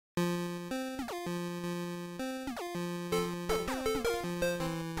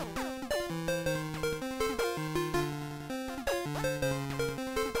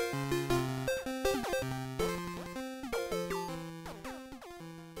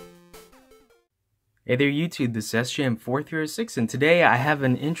Hey there YouTube, this is SJM406, and today I have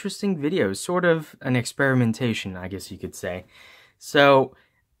an interesting video, sort of an experimentation, I guess you could say. So,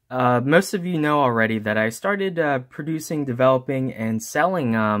 most of you know already that I started producing, developing, and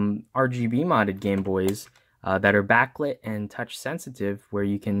selling RGB modded Game Boys that are backlit and touch sensitive, where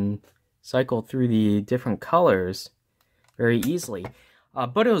you can cycle through the different colors very easily.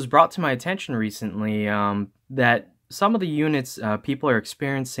 But it was brought to my attention recently that some of the units, people are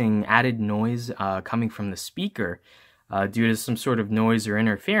experiencing added noise coming from the speaker due to some sort of noise or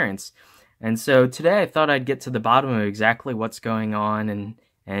interference. And so today I thought I'd get to the bottom of exactly what's going on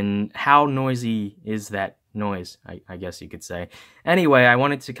and how noisy is that noise, I guess you could say. Anyway, I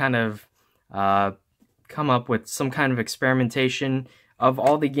wanted to kind of come up with some kind of experimentation. Of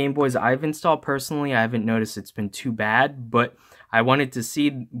all the Game Boys I've installed personally, I haven't noticed it's been too bad, but I wanted to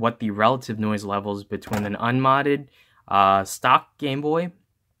see what the relative noise levels between an unmodded stock Game Boy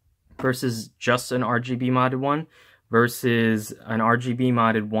versus just an RGB modded one versus an RGB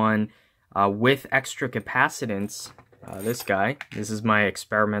modded one with extra capacitance. This is my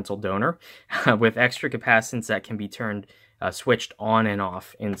experimental donor, with extra capacitance that can be switched on and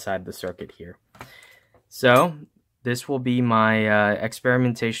off inside the circuit here. So this will be my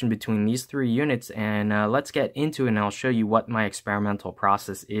experimentation between these three units, and let's get into it, and I'll show you what my experimental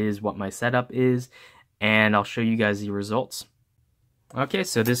process is, what my setup is, and I'll show you guys the results. Okay,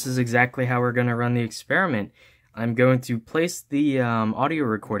 so this is exactly how we're going to run the experiment. I'm going to place the audio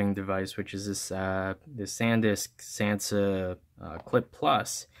recording device, which is this SanDisk Sansa Clip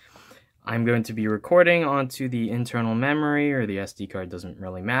Plus. I'm going to be recording onto the internal memory, or the SD card, doesn't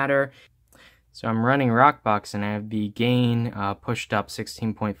really matter. So I'm running Rockbox, and I have the gain pushed up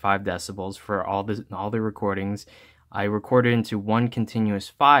 16.5 decibels for all the recordings. I recorded into one continuous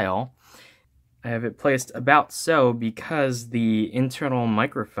file. I have it placed about so because the internal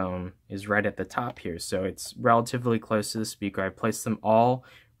microphone is right at the top here, so it's relatively close to the speaker. I placed them all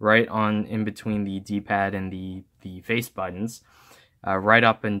right on in between the D-pad and the face buttons, right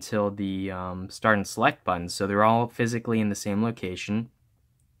up until the start and select buttons, so they're all physically in the same location.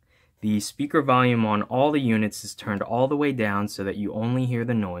 The speaker volume on all the units is turned all the way down so that you only hear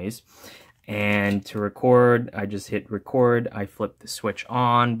the noise. And to record, I just hit record, I flip the switch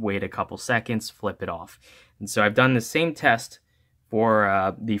on, wait a couple seconds, flip it off. And so I've done the same test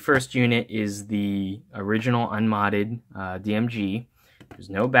for the first unit is the original unmodded DMG. There's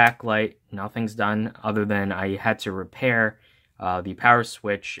no backlight, nothing's done other than I had to repair the power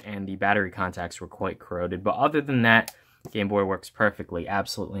switch, and the battery contacts were quite corroded. But other than that, Game Boy works perfectly,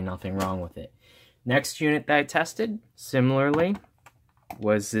 absolutely nothing wrong with it. Next unit that I tested, similarly,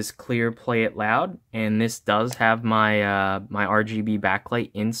 was this clear Play It Loud, and this does have my my RGB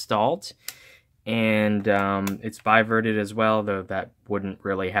backlight installed, and it's biverted as well, though that wouldn't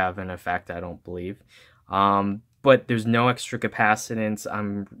really have an effect, I don't believe. But there's no extra capacitance.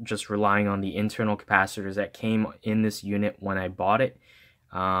 I'm just relying on the internal capacitors that came in this unit when I bought it.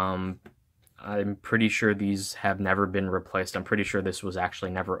 I'm pretty sure these have never been replaced. I'm pretty sure this was actually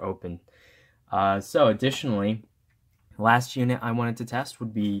never opened. So additionally, last unit I wanted to test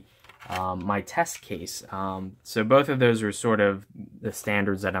would be my test case. So both of those are sort of the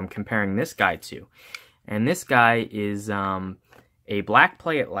standards that I'm comparing this guy to. And this guy is a black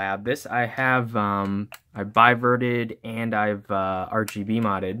Play It Lab. This I have I biverted, and I've RGB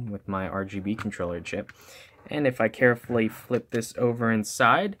modded with my RGB controller chip. And if I carefully flip this over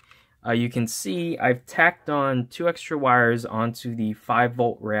inside, you can see I've tacked on 2 extra wires onto the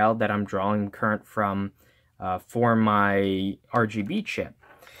 5-volt rail that I'm drawing current from for my RGB chip.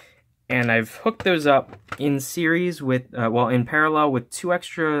 And I've hooked those up in series with, in parallel with 2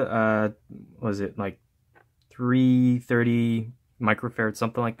 extra, like 330 microfarads,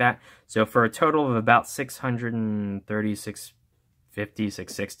 something like that. So for a total of about 630, 650,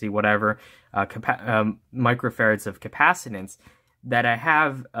 660, whatever, microfarads of capacitance, that I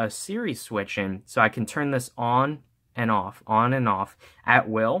have a series switch in, so I can turn this on and off at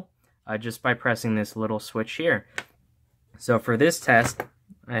will, just by pressing this little switch here. So for this test,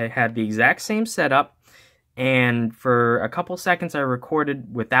 I had the exact same setup, and for a couple seconds I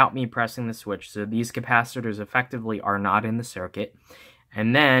recorded without me pressing the switch, so these capacitors effectively are not in the circuit.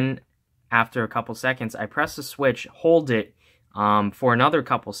 And then after a couple seconds, I press the switch, hold it for another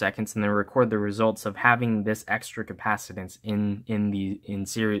couple seconds, and then record the results of having this extra capacitance in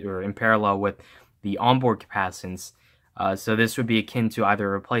series or in parallel with the onboard capacitance. So this would be akin to either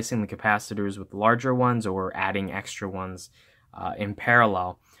replacing the capacitors with larger ones or adding extra ones in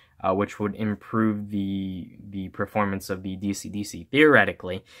parallel, which would improve the performance of the DC-DC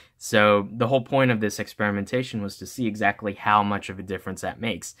theoretically. So the whole point of this experimentation was to see exactly how much of a difference that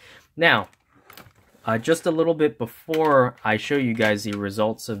makes. Now, Just a little bit before I show you guys the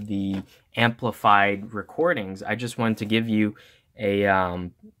results of the amplified recordings, I just wanted to give you a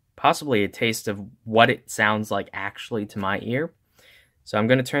possibly a taste of what it sounds like actually to my ear. So I'm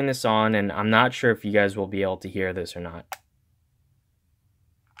going to turn this on, and I'm not sure if you guys will be able to hear this or not.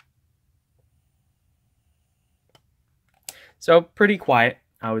 So pretty quiet,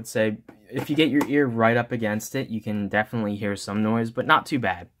 I would say. If you get your ear right up against it, you can definitely hear some noise, but not too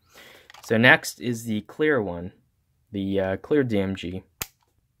bad. So next is the clear one, the clear DMG.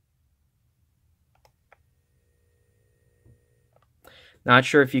 Not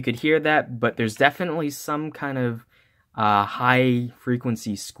sure if you could hear that, but there's definitely some kind of high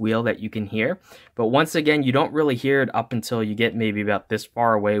frequency squeal that you can hear. But once again, you don't really hear it up until you get maybe about this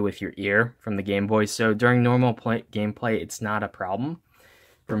far away with your ear from the Game Boy. So during normal gameplay, it's not a problem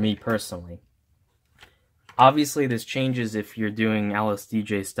for me personally. Obviously, this changes if you're doing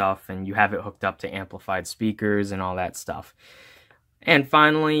LSDJ stuff and you have it hooked up to amplified speakers and all that stuff. And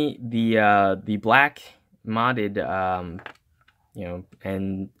finally, the black modded,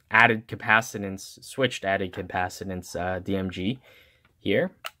 and added capacitance, switched added capacitance DMG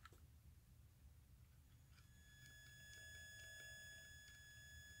here.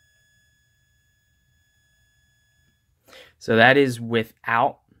 So that is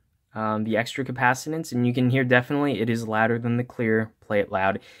without the extra capacitance, and you can hear definitely it is louder than the clear Play It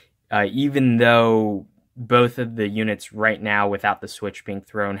Loud, even though both of the units right now without the switch being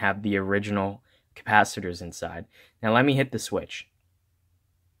thrown have the original capacitors inside. Now let me hit the switch.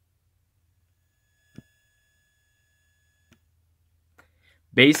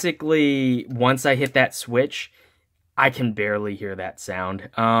 Basically, once I hit that switch, I can barely hear that sound.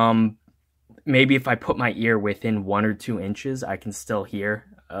 Maybe if I put my ear within 1 or 2 inches, I can still hear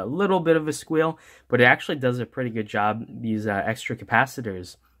a little bit of a squeal, but it actually does a pretty good job. These extra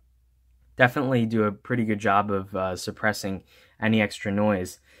capacitors definitely do a pretty good job of suppressing any extra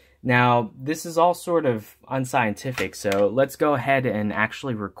noise. Now, this is all sort of unscientific, so let's go ahead and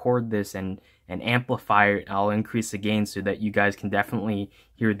actually record this and amplify it. I'll increase the gain so that you guys can definitely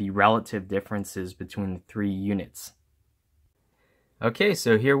hear the relative differences between the 3 units. Okay,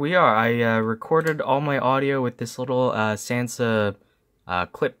 so here we are. I recorded all my audio with this little Sansa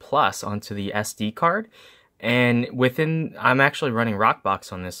Clip Plus onto the SD card. And I'm actually running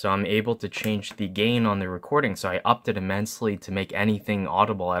Rockbox on this, so I'm able to change the gain on the recording, so I upped it immensely to make anything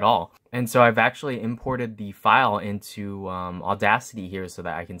audible at all. And so I've actually imported the file into Audacity here so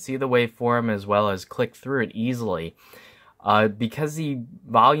that I can see the waveform as well as click through it easily. Because the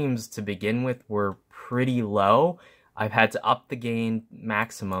volumes to begin with were pretty low, I've had to up the gain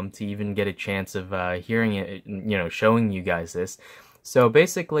maximum to even get a chance of hearing it, showing you guys this. So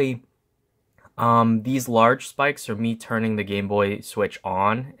basically, these large spikes are me turning the Game Boy switch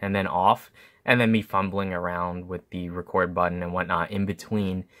on and then off, and then me fumbling around with the record button and whatnot in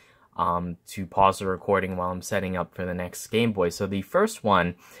between to pause the recording while I'm setting up for the next Game Boy. So the first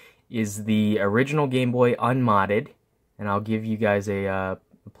one is the original Game Boy unmodded, and I'll give you guys a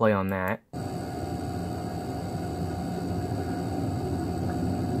play on that.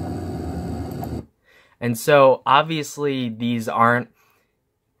 And so obviously these aren't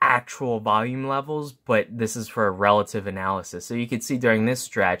actual volume levels, but this is for a relative analysis. So you can see during this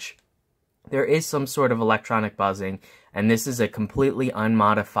stretch, there is some sort of electronic buzzing, and this is a completely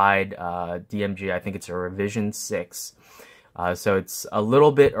unmodified DMG. I think it's a revision 6. So it's a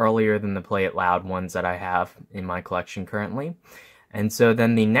little bit earlier than the Play It Loud ones that I have in my collection currently. And so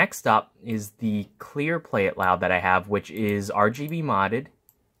then the next up is the clear Play It Loud that I have, which is RGB modded.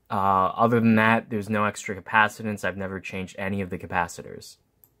 Other than that, there's no extra capacitance. I've never changed any of the capacitors.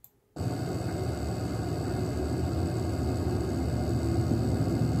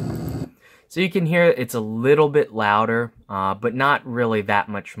 So you can hear it's a little bit louder, but not really that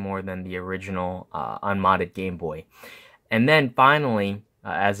much more than the original unmodded Game Boy. And then finally,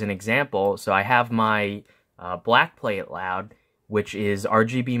 as an example, so I have my black Play It Loud, which is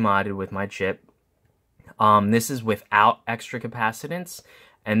RGB modded with my chip. This is without extra capacitance.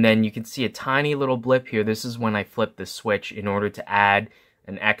 And then you can see a tiny little blip here. This is when I flip the switch in order to add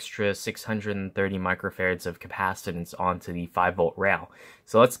an extra 630 microfarads of capacitance onto the 5-volt rail.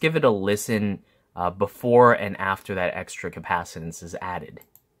 So let's give it a listen before and after that extra capacitance is added.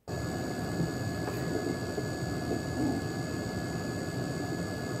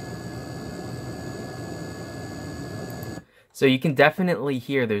 So you can definitely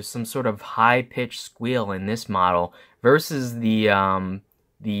hear there's some sort of high-pitched squeal in this model versus the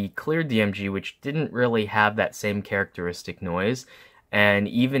clear DMG, which didn't really have that same characteristic noise. And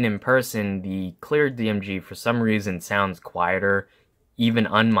even in person, the clear DMG, for some reason, sounds quieter even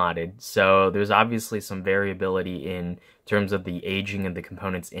unmodded. So there's obviously some variability in terms of the aging of the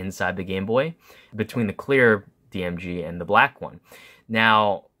components inside the Game Boy between the clear DMG and the black one.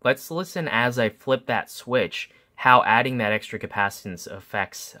 Now, let's listen as I flip that switch, how adding that extra capacitance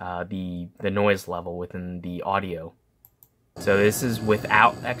affects the noise level within the audio. So this is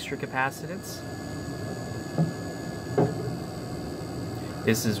without extra capacitance.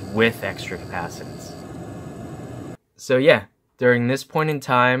 This is with extra capacitance. So yeah, during this point in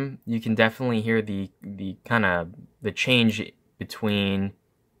time, you can definitely hear the change between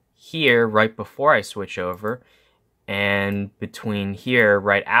here right before I switch over and between here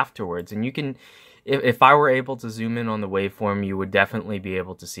right afterwards. And you can, if I were able to zoom in on the waveform, you would definitely be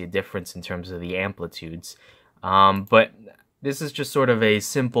able to see a difference in terms of the amplitudes. But this is just sort of a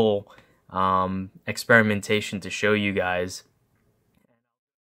simple experimentation to show you guys.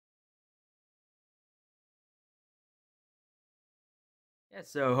 Yeah,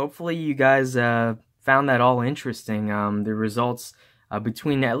 so hopefully you guys found that all interesting. The results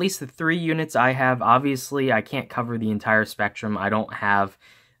between at least the 3 units I have, obviously I can't cover the entire spectrum. I don't have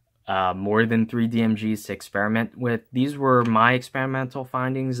more than 3 DMGs to experiment with. These were my experimental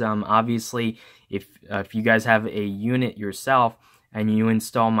findings. Obviously, if you guys have a unit yourself and you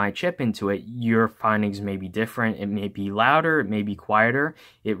install my chip into it, your findings may be different. It may be louder, it may be quieter.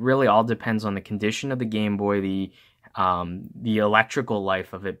 It really all depends on the condition of the Game Boy, the electrical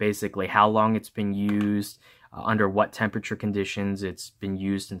life of it, basically how long it's been used, under what temperature conditions it's been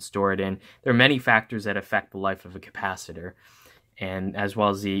used and stored in. There are many factors that affect the life of a capacitor, and as well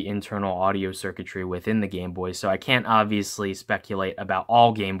as the internal audio circuitry within the Game Boy. So I can't obviously speculate about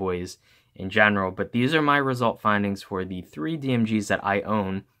all Game Boys in general, but these are my result findings for the 3 DMGs that I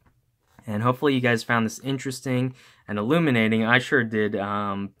own. And hopefully you guys found this interesting and illuminating. I sure did.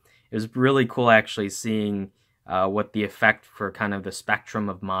 It was really cool actually seeing what the effect for kind of the spectrum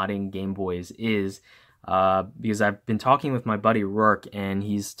of modding Game Boys is, because I've been talking with my buddy Rourke, and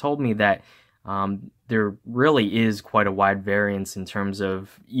he's told me that there really is quite a wide variance in terms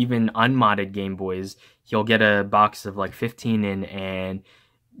of even unmodded Game Boys. He'll get a box of like 15 in, and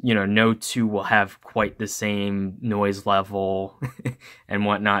you know, no two will have quite the same noise level and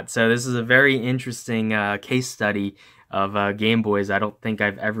whatnot. So this is a very interesting case study of Game Boys. I don't think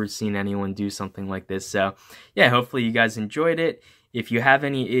I've ever seen anyone do something like this. So yeah, hopefully you guys enjoyed it. If you have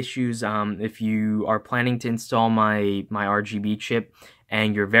any issues, if you are planning to install my RGB chip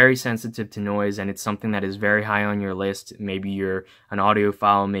and you're very sensitive to noise and it's something that is very high on your list, maybe you're an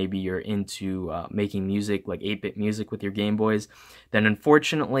audiophile, maybe you're into making music, like 8-bit music with your Game Boys, then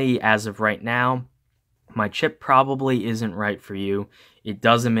unfortunately, as of right now, my chip probably isn't right for you. It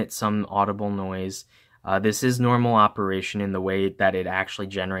does emit some audible noise. This is normal operation in the way that it actually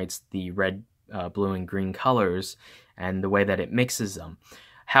generates the red, blue, and green colors and the way that it mixes them.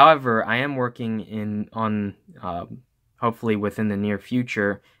 However, I am working on hopefully within the near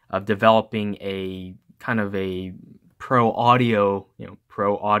future of developing a kind of a pro audio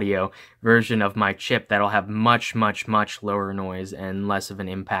version of my chip that'll have much lower noise and less of an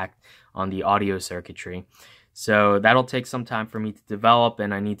impact on the audio circuitry. So that'll take some time for me to develop,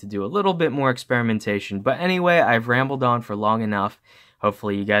 and I need to do a little bit more experimentation. But anyway, I've rambled on for long enough.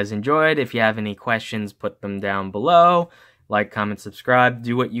 Hopefully you guys enjoyed. If you have any questions, put them down below. Like, comment, subscribe,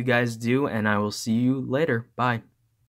 do what you guys do, and I will see you later. Bye.